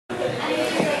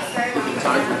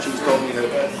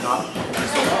not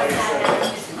disallowed.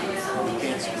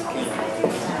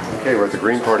 Okay, we're at the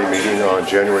Green Party meeting on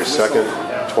January 2nd,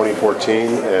 2014,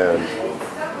 and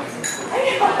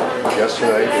our guest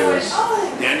tonight is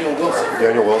Daniel Wilson.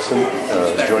 Daniel Wilson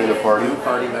is joining the party. New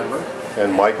party member.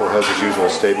 And Michael has his usual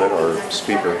statement, or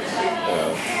speaker,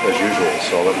 as usual,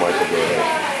 so I'll let Michael go ahead.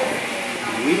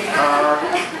 We are,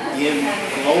 in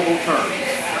global terms,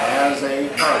 as a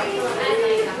party,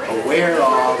 aware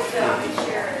of the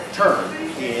turn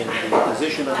in the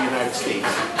position of the United States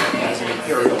as an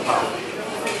imperial power.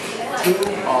 Two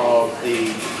of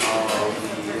the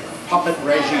puppet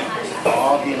regimes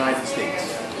of the United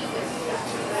States,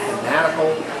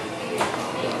 fanatical,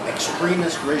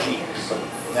 extremist regimes,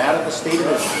 that of the State of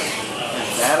Israel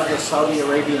and that of the Saudi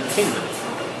Arabian Kingdom,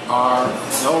 are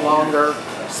no longer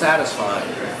satisfied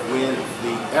with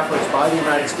the efforts by the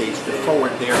United States to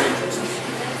forward their interests.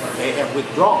 They have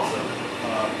withdrawn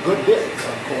a good bit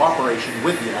of cooperation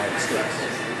with the United States.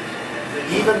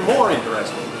 Even more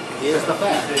interesting is the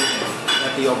fact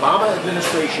that the Obama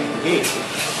administration gave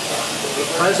the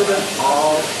president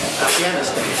of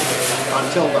Afghanistan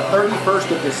until the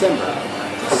 31st of December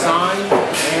to sign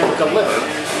and deliver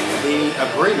the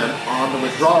agreement on the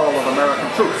withdrawal of American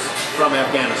troops from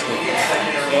Afghanistan.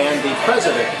 And the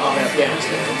president of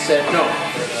Afghanistan said no.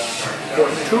 For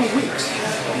 2 weeks,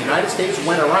 the United States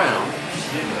went around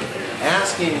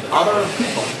asking other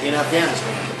people in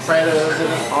Afghanistan, the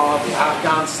president of the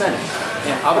Afghan Senate,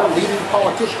 and other leading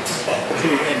politicians to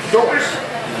endorse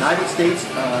the United States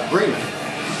agreement.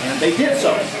 And they did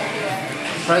so.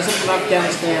 The president of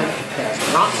Afghanistan has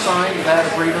not signed that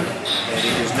agreement, and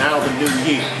it is now the new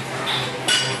year.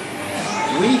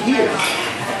 We hear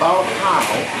about how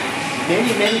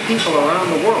many people around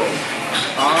the world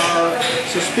are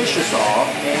suspicious of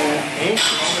and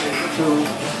anxious to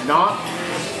not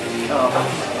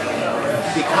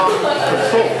become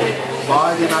controlled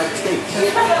by the United States.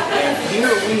 And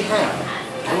here we have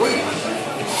 3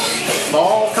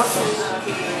 small countries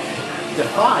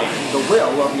defying the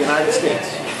will of the United States.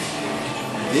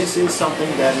 This is something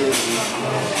that is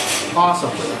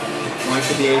possibly going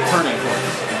to be a turning point.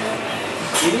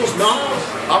 It is not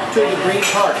up to the Green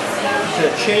Party to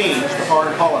change the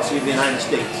foreign policy of the United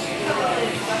States.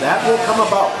 That will come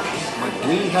about when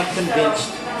we have convinced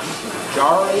the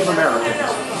majority of Americans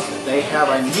that they have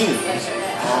a means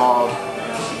of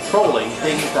controlling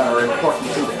things that are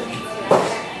important to them.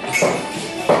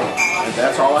 And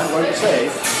that's all I'm going to say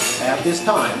at this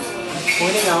time,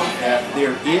 pointing out that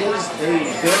there is a very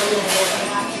important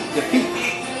defeat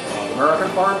of American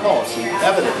foreign policy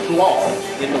evident to all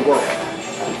in the world.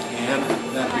 And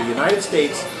that the United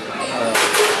States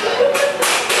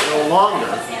no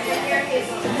longer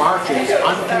marches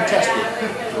uncontested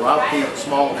throughout the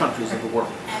small countries of the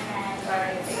world.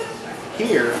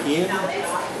 Here in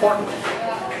Portland,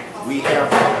 we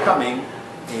have upcoming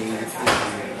a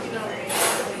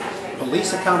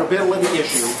police accountability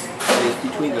issue that is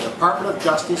between the Department of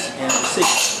Justice and the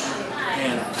city.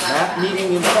 And that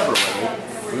meeting in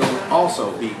February will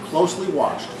also be closely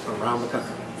watched around the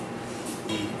country.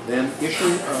 The then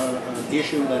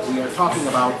issue that we are talking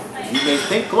about, you may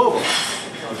think global,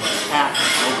 but act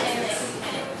global.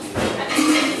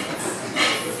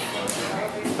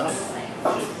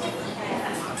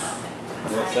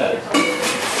 Well said.